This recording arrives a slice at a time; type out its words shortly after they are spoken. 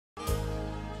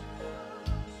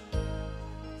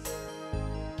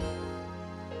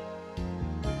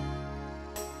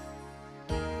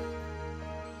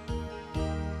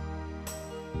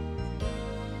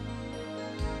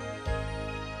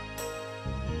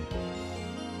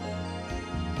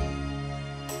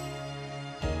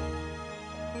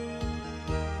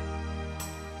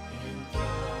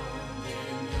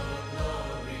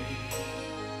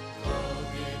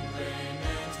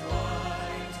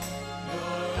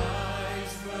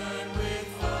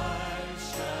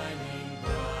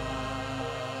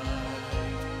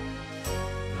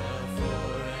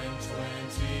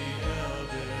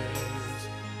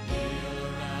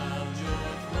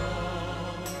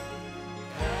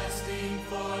stretching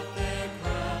forth their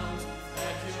crowns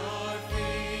at your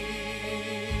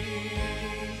feet,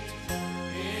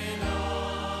 in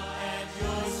awe at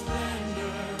your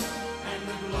splendor and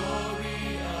the glory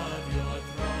of your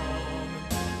throne.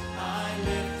 I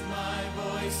lift my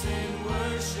voice in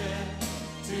worship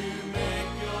to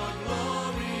make your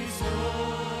glories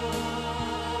known.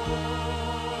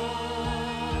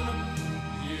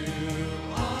 You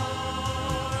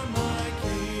are my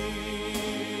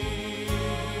King.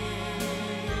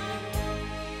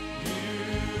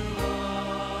 You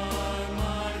are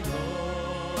my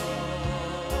Lord.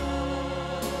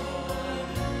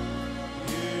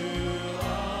 You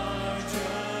are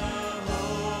Jehovah,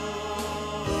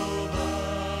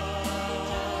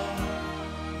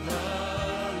 the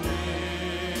living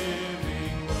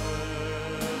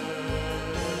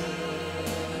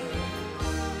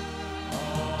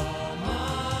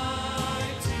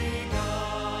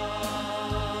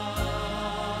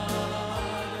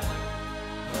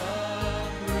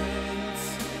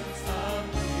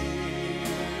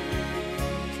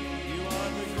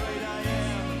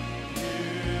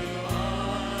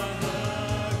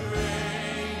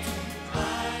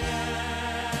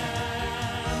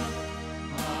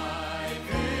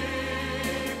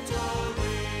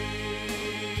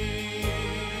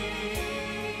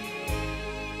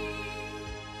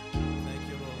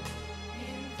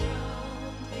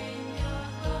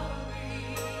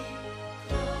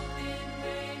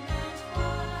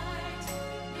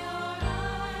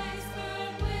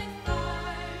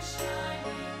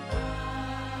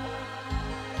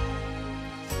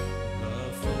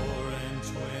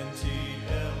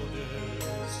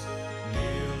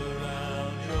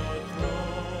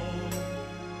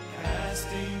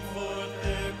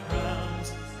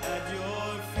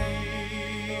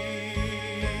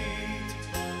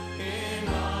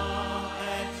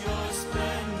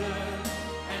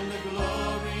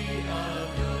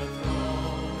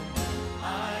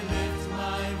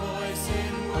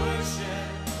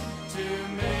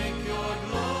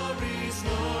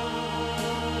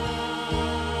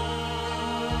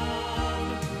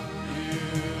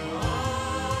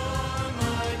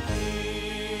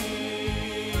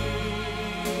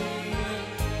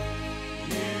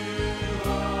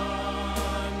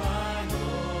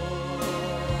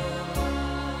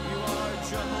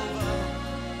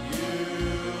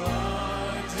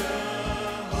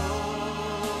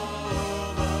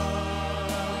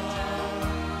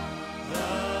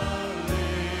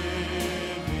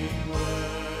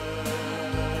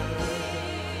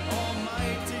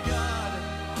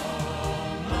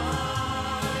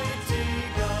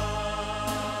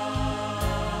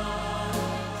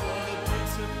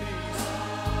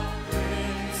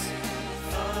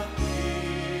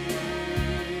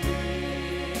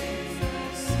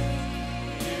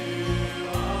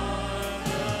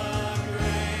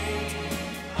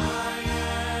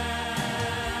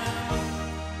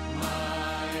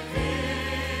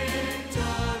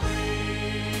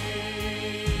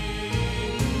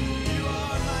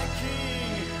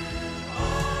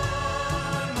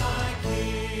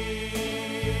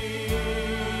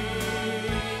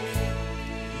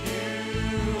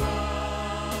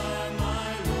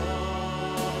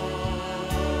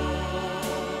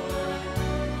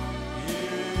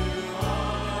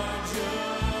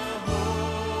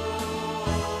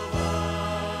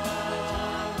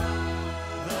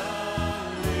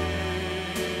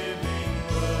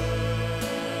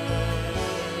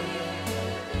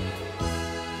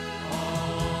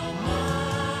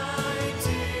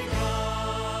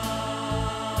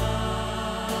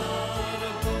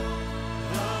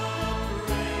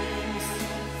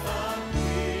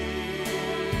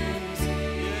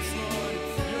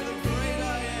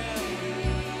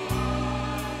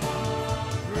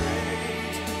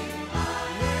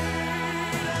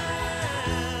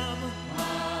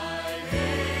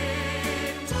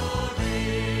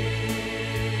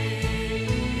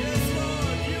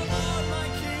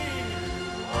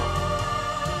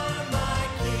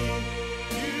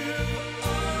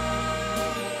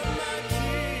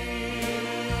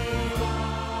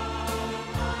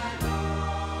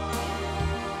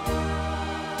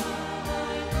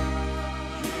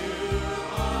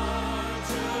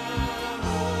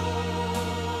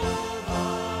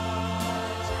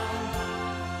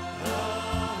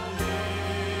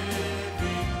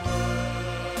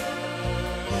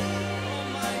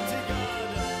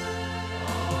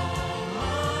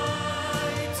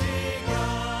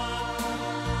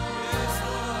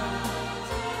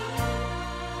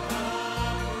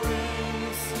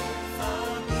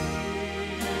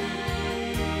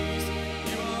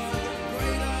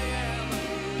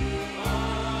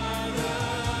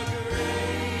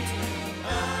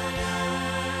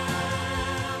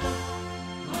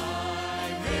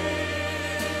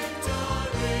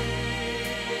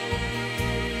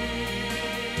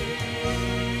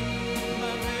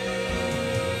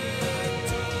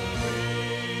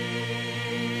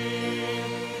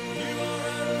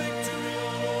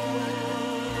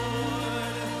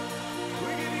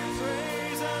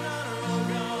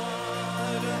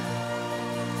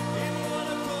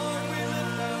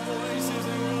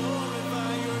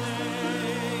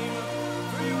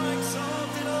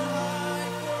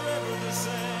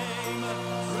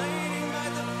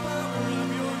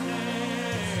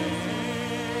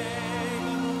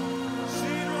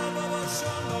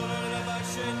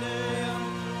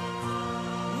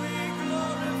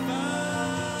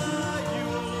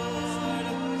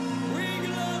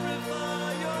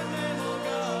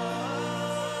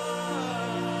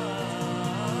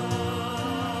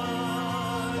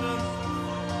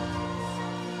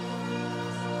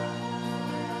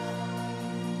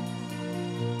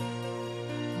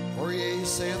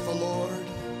saith the Lord,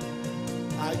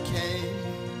 I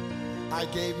came, I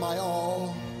gave my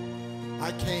all.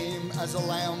 I came as a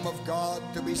Lamb of God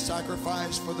to be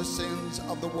sacrificed for the sins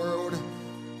of the world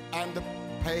and to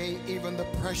pay even the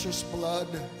precious blood,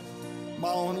 my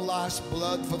own last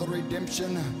blood, for the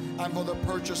redemption and for the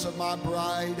purchase of my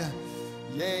bride.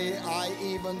 Yea, I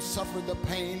even suffered the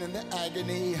pain and the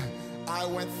agony. I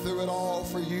went through it all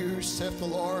for you, saith the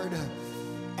Lord.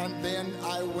 And then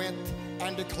I went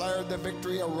and declared the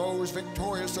victory, arose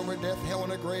victorious over death, hell,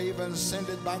 and the grave, and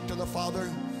ascended back to the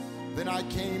Father. Then I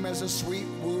came as a sweet,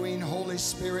 wooing Holy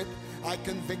Spirit. I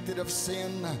convicted of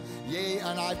sin, yea,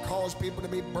 and I've caused people to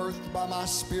be birthed by my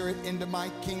Spirit into my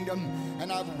kingdom,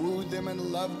 and I've wooed them and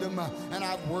loved them, and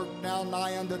I've worked now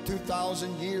nigh unto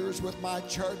 2,000 years with my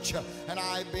church, and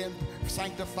I've been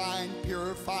sanctifying,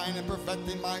 purifying, and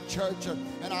perfecting my church,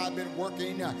 and I've been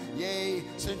working, yea,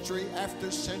 century after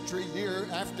century, year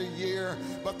after year.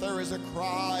 But there is a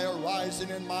cry arising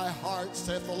in my heart,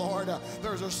 saith the Lord.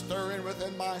 There's a stirring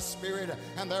within my spirit,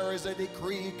 and there is a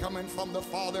decree coming from the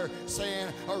Father,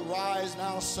 saying, arise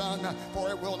now, son, for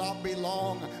it will not be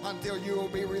long until you will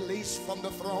be released from the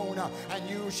throne, and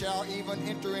you shall even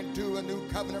enter into a new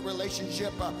covenant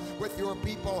relationship with your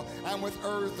people and with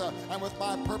earth and with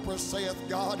my purpose, saith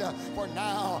God. For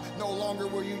now, no longer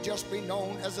will you just be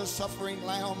known as a suffering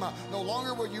lamb. No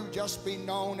longer will you just be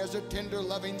known as a tender,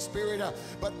 loving spirit.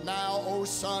 But now, O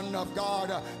Son of God,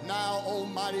 now, O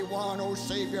Mighty One, O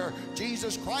Savior,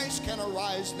 Jesus Christ can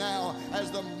arise now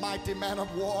as the mighty man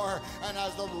of war and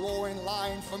as the roaring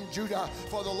lion from Judah.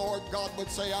 For the Lord God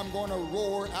would say, I'm going to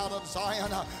roar out of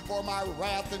Zion, for my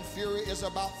wrath and fury is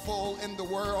about full in the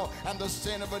world, and the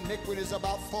sin of iniquity is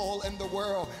about full in the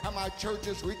world, and my church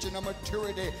is reaching a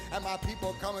maturity, and my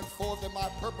people coming forth in my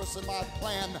purpose and my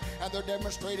plan, and they're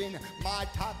demonstrating my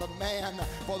type of man.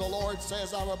 For the Lord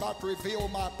says, I'm about to reveal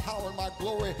my power and my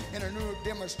glory in a new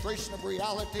demonstration of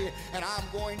reality, and I'm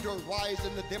going to rise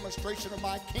in the demonstration of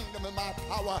my kingdom and my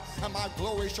power, and my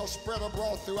glory shall spread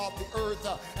abroad throughout the earth,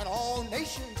 and all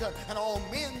nations and all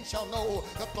men shall know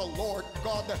that the Lord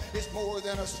God is more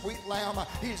than a sweet lamb.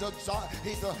 He's a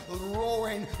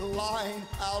roaring lion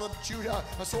out of Judah.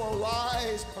 So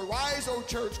arise, arise, O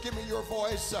church. Give me your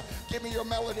voice, give me your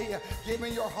melody, give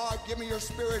me your heart, give me your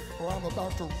spirit, for I'm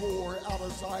about to roar out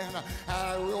of Zion, and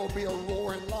I will be a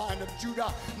roaring lion of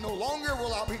Judah. No longer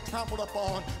will I be trampled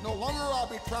upon, no longer will I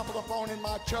be trampled upon in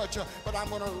my church, but I'm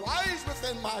going to rise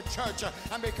within my church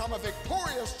and become a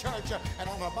victorious church, and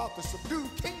I'm about to subdue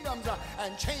kingdoms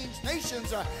and change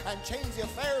nations and change the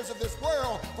affairs of this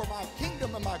world for my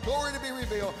kingdom and my glory to be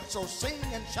revealed. So sing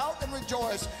and shout and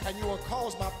rejoice, and you will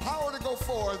cause my power to go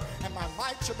forth, and my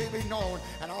might shall be known,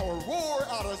 and I will roar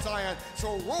out of Zion.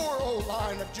 So roar, O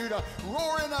Lion of Judah,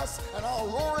 roar in us, and I'll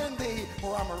roar in thee,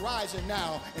 for I'm arising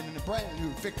now in a brand new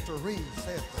victory,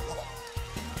 saith the Lord.